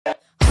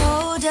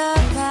hold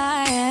up,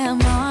 I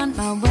am on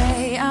my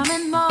way, I'm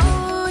in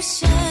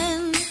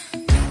motion.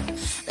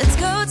 Let's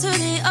go to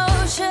the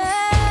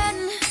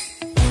ocean,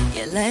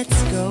 yeah,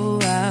 let's go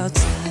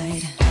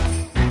outside.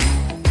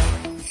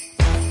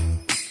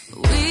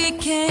 We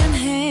can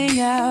hang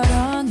out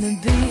on the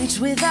beach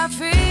without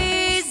freezing,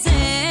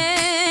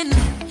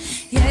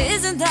 yeah,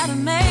 isn't that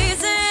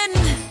amazing?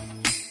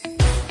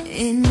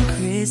 In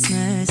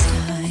Christmas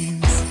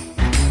times,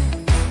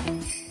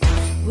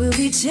 we'll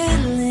be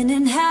chilling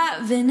and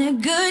having a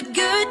good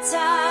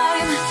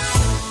time.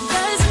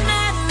 Doesn't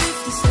matter if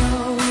the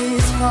snow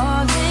is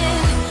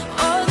falling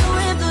or the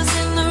wind blows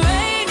and the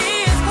rain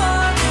is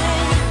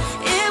pouring.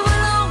 It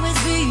will always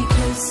be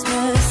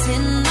Christmas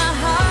in my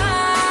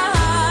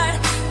heart.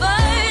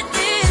 But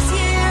this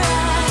year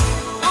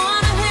I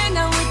wanna hang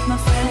out with my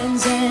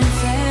friends and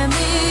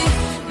family,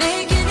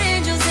 making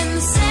angels in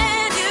the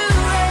sand, you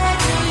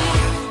ready?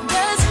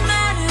 Doesn't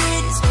matter,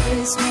 it's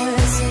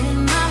Christmas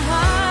in my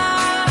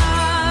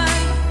heart.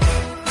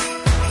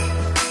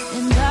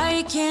 And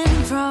I can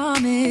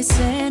promise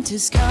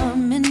Santa's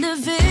coming to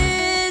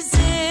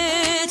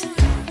visit.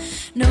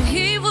 No,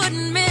 he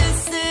wouldn't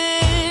miss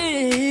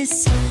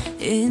this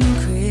in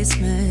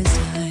Christmas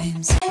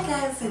times. Hey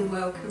guys, and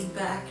welcome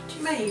back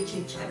to my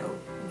YouTube channel.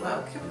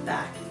 Welcome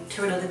back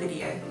to another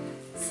video.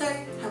 So,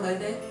 hello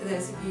there, for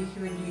those of you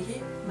who are new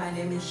here, my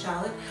name is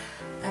Charlotte.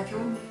 I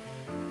film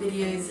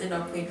videos and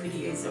upload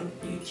videos on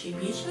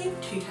YouTube usually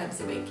 2 times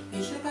a week.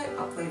 Usually my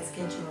upload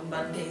schedule on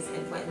Mondays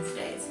and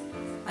Wednesdays.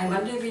 My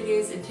Monday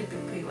videos are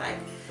typically like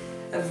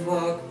a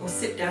vlog or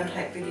sit down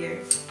type video,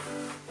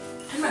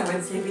 and my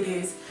Wednesday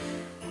videos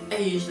are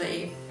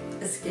usually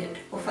a skit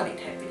or funny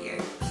type video.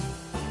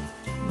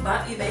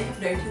 But you may have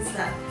noticed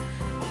that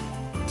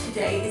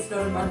today is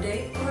not a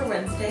Monday or a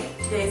Wednesday.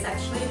 Today is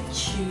actually a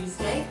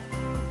Tuesday.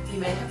 You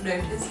may have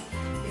noticed,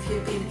 if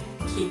you've been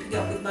keeping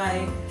up with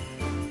my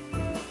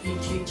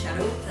YouTube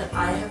channel, that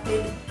I have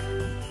been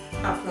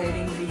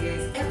uploading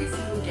videos every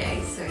single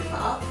day so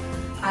far.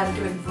 I'm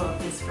doing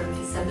Vlogmas from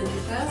December the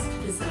 1st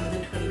to December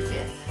the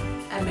 25th,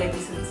 and maybe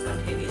some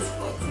spontaneous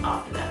vlogs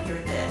after that here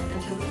and there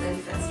until the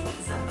 31st of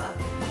December.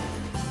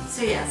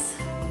 So yes,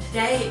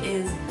 today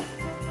is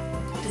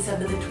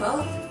December the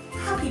 12th.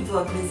 Happy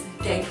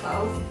Vlogmas Day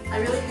 12. I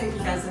really hope you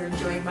guys are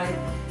enjoying my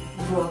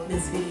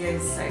Vlogmas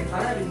videos so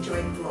far. I'm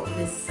enjoying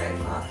Vlogmas so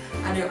far.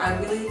 I know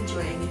I'm really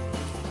enjoying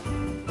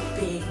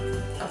being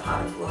a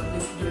part of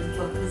Vlogmas and doing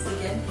Vlogmas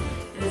again.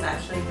 It is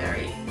actually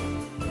very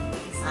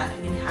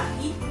exciting and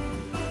happy.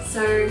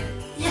 So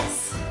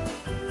yes,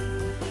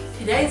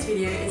 today's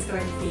video is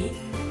going to be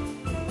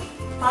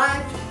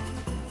my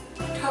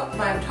top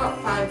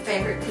 5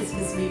 favourite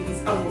Christmas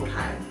movies of all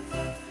time.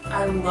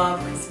 I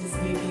love Christmas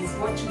movies.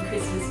 Watching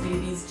Christmas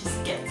movies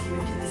just gets you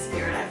into the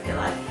spirit. I feel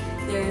like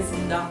there is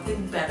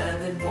nothing better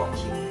than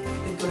watching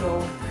a good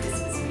old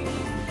Christmas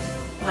movie.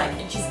 Like,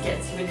 it just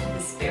gets you into the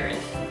spirit.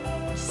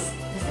 Just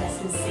the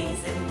festive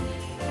season.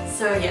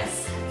 So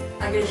yes,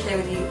 I'm going to share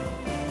with you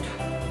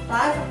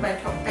 5 of my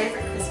top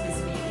favourite Christmas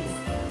movies.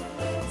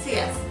 So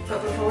yes,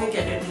 but before we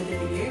get into the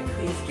video,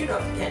 please do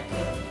not forget to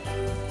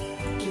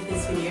give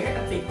this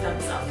video a big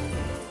thumbs up.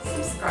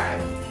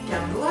 Subscribe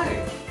down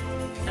below.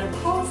 And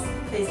of course,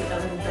 please hit the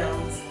little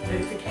bell's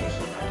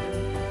notification button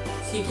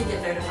so you can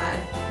get notified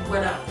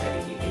when I upload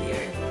a new video.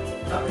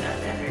 But without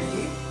further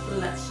ado,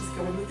 let's just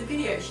go in with the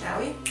video, shall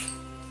we?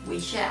 We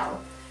shall.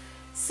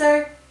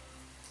 So,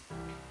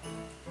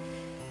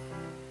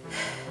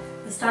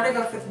 we're starting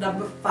off with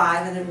number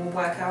 5 and then we'll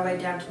work our way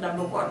down to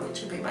number 1,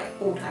 which will be my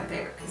all-time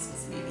favourite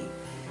Christmas movie.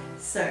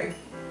 So,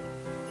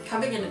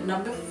 coming in at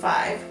number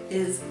 5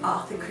 is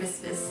Arthur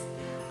Christmas.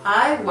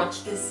 I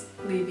watched this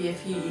movie a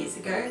few years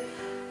ago.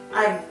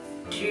 I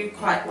do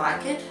quite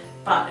like it,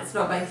 but it's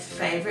not my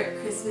favourite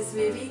Christmas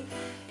movie.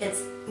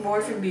 It's more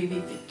of a movie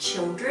for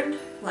children,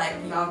 like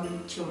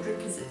young children,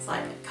 because it's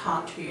like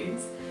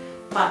cartoons.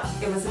 But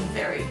it was a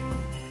very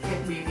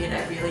good movie and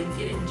I really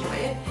did enjoy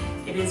it.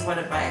 It is one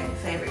of my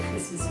favourite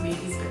Christmas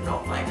movies, but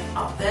not like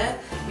up there,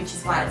 which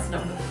is why it's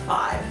number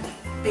 5.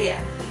 But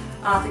yeah,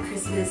 Arthur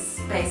Christmas,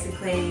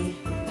 basically,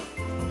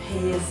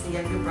 he is the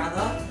younger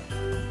brother.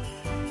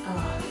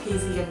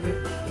 He's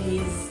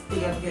the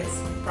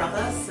youngest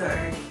brother, so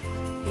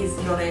he's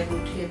not able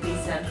to be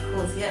Santa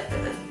Claus yet,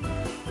 but then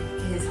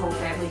his whole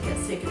family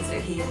gets sick and so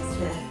he has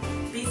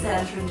to be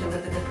Santa and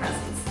deliver the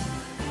presents.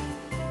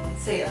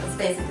 So yeah, that's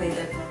basically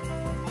the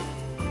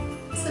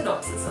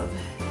synopsis of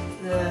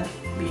the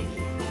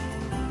movie.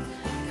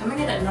 Coming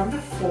in at number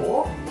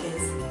 4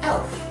 is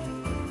Elf.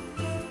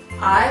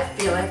 I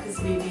feel like this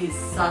movie is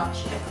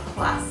such a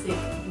classic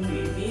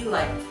movie.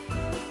 Like,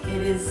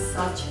 it is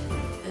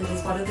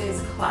one of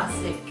those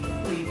classic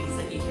movies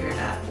that you hear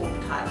about all the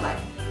time, like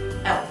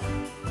Elf.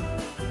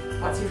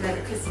 What's your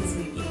favourite Christmas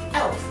movie?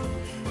 Elf.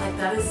 Like,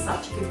 that is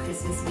such a good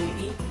Christmas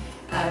movie,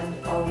 and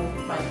oh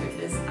my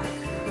goodness, I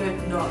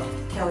could not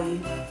tell you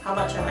how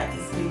much I like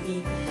this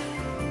movie.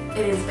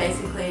 It is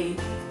basically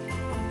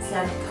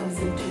Santa comes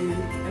into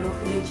an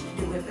orphanage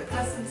to deliver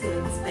presents,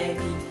 and this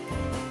baby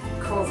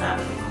crawls out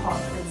of the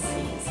cot and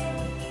sees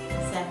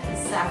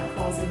Santa's Santa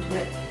Claus into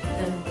it,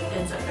 then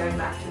ends up going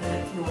back to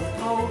the North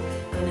Pole,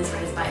 and then is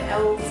raised by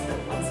elves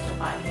that wants to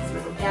find his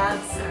real dad,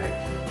 so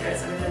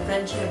goes on an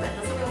adventure but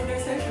doesn't really know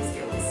social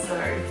skills, so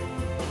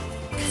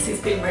because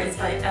he's been raised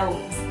by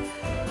elves.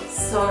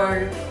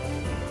 So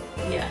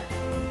yeah,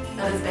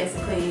 that is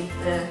basically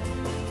the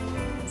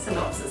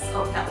synopsis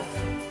of Elf.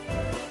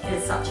 It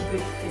is such a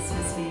good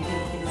Christmas movie.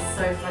 It is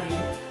so funny.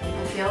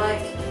 I feel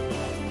like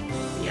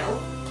the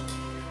Elf,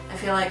 I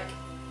feel like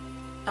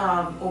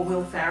or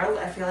Will Ferrell,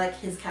 I feel like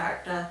his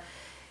character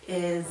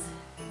is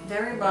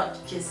very much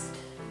just,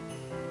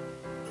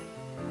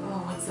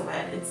 oh, what's the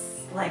word?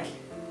 It's like,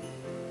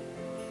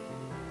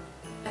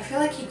 I feel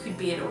like he could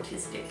be an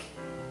autistic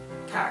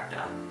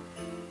character.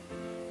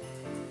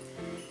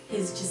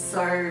 He's just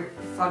so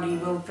funny.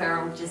 Will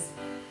Ferrell just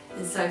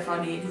is so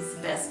funny and he's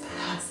the best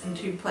person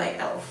to play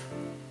Elf.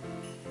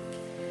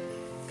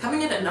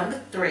 Coming in at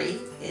number 3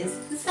 is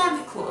the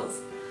Santa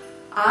Claus.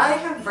 I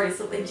have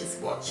recently just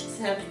watched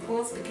Santa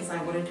Claus because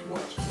I wanted to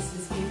watch a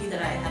Christmas movie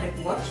that I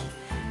hadn't watched,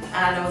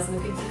 and I was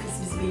looking for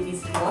Christmas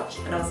movies to watch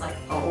and I was like,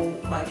 oh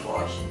my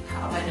gosh,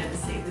 how have I never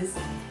seen this?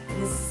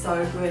 It is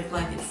so good.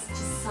 Like, it's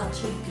just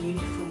such a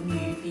beautiful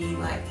movie.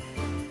 Like,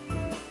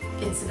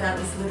 it's about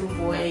this little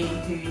boy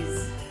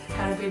who's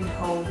kind of been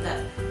told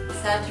that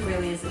Santa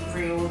really isn't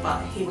real,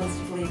 but he wants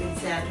to believe in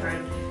Santa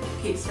and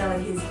keeps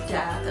telling his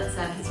dad that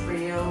Santa's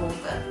real,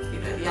 but you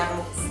know, the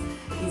adults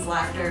in his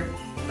life don't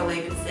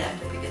believe in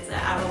Santa because they're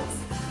adults.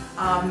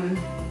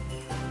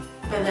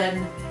 But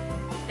then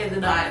in the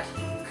night,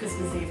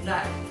 Christmas Eve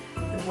night,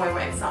 the boy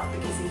wakes up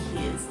because he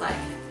hears like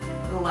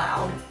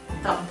loud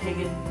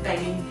thumping and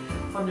banging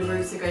on the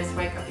roof, so goes to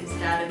wake up his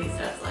dad and his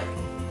dad's like,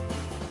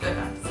 go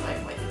back to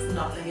sleep, wait, it's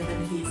nothing, and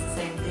then he hears the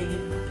same thing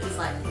and it's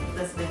like,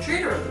 there's an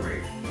intruder on the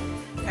roof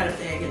kind of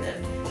thing, and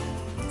then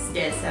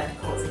scares Santa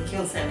Claus and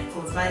kills Santa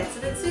Claus by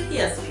accident, so he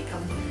has to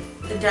become,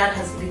 the dad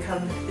has to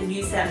become the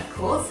new Santa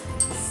Claus.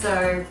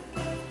 So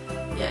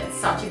yeah, it's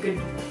such a good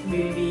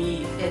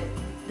movie.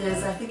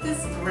 I think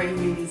there's 3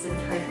 movies in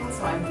total,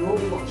 so I will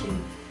be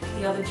watching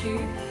the other 2.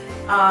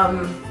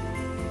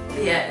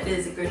 But yeah, it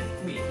is a good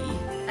movie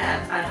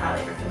and I'd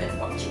highly recommend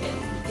watching it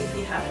if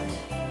you haven't.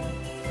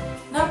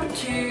 Number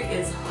 2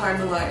 is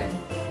Home Alone.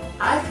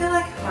 I feel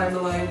like Home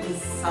Alone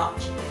is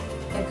such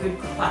a good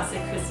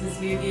classic Christmas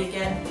movie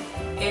again.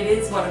 It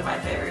is one of my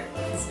favourite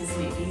Christmas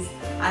movies.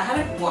 I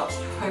hadn't watched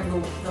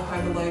the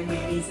Home Alone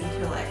movies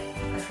until like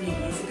a few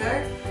years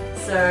ago,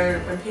 so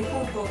when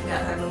people talk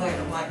about Home Alone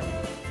I'm like,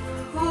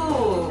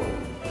 cool.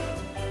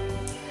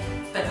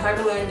 But Home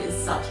Alone is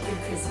such a good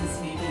Christmas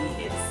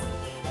movie.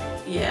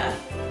 It's, yeah,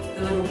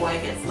 the little boy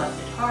gets left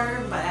at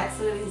home by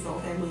accident, his whole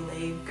family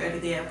leave, go to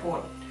the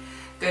airport,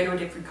 go to a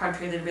different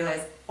country, and then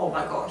realise, oh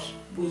my gosh,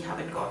 we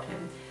haven't got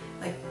him.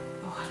 Like,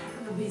 oh, I don't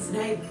remember his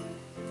name.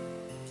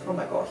 Oh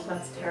my gosh,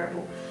 that's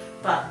terrible.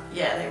 But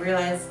yeah, they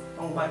realise,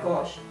 oh my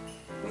gosh,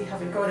 we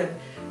haven't got him.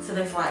 So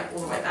they fly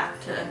all the way back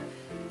to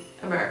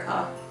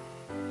America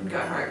and go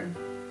home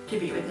to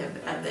be with him,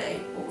 and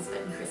they all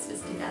spend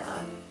Christmas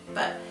together.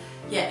 But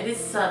yeah, it is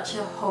such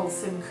a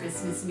wholesome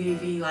Christmas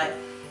movie. Like,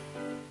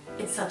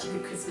 it's such a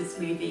good Christmas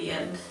movie,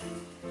 and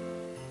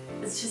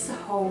it's just a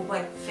whole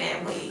like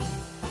family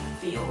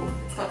feel.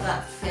 It's got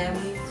that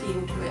family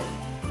feel to it.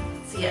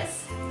 So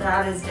yes,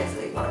 that is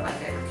definitely one of my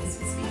favourite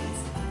Christmas movies.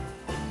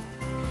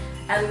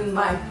 And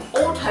my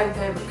all-time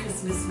favourite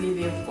Christmas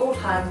movie of all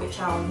time, which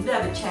I'll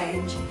never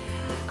change.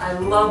 I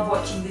love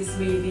watching this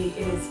movie.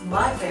 It is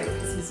my favourite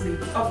Christmas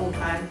movie of all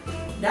time.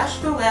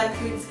 National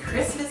Lampoon's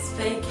Christmas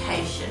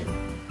Vacation.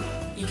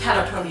 You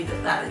cannot tell me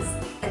that that is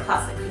a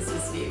classic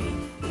Christmas movie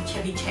with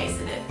Chevy Chase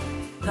in it.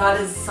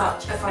 That is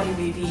such a funny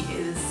movie. It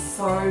is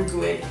so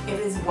good. It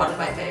is one of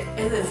my favourite.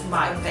 It is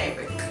my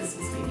favourite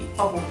Christmas movie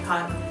of all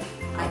time.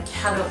 I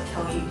cannot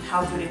tell you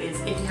how good it is.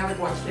 If you haven't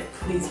watched it,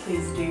 please,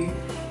 please do.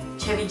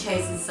 Chevy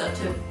Chase is such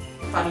a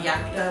funny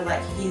actor.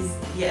 Like, he's,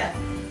 yeah.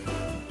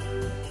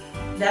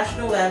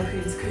 National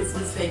Lampoon's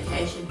Christmas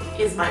Vacation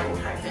is my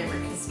all-time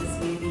favourite Christmas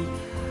movie.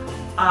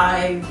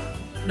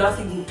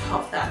 Nothing will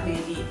top that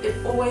movie.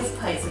 It always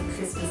plays on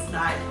Christmas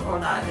night, or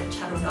on either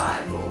Channel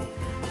 9 or,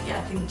 yeah,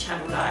 I think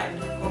Channel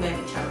 9 or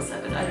maybe Channel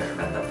 7, I don't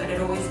remember, but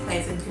it always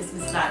plays on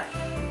Christmas night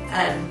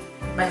and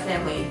my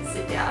family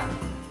sit down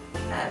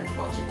and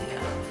watch it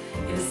together.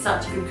 It is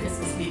such a good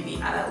Christmas movie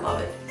and I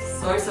love it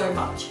so, so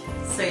much.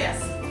 So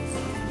yes.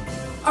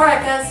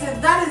 Alright guys, so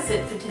that is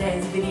it for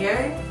today's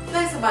video.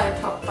 Those are my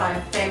top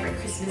 5 favourite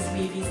Christmas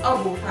movies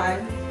of all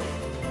time.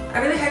 I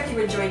really hope you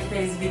enjoyed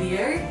today's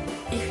video.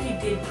 If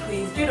you did,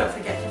 please do not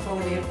forget to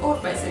follow me on all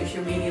of my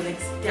social media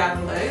links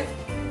down below.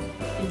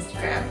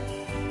 Instagram,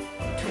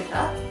 Twitter,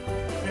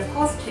 and of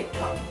course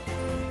TikTok.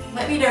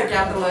 Let me know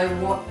down below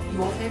what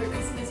your favourite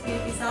Christmas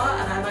movies are,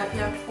 and I might be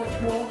able to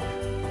watch more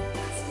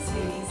Christmas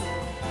movies.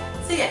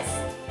 So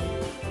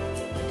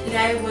yes,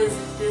 today was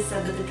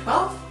December the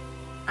 12th.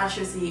 I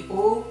shall see you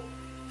all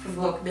for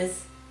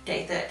Vlogmas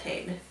Day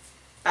 13.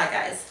 Bye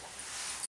guys.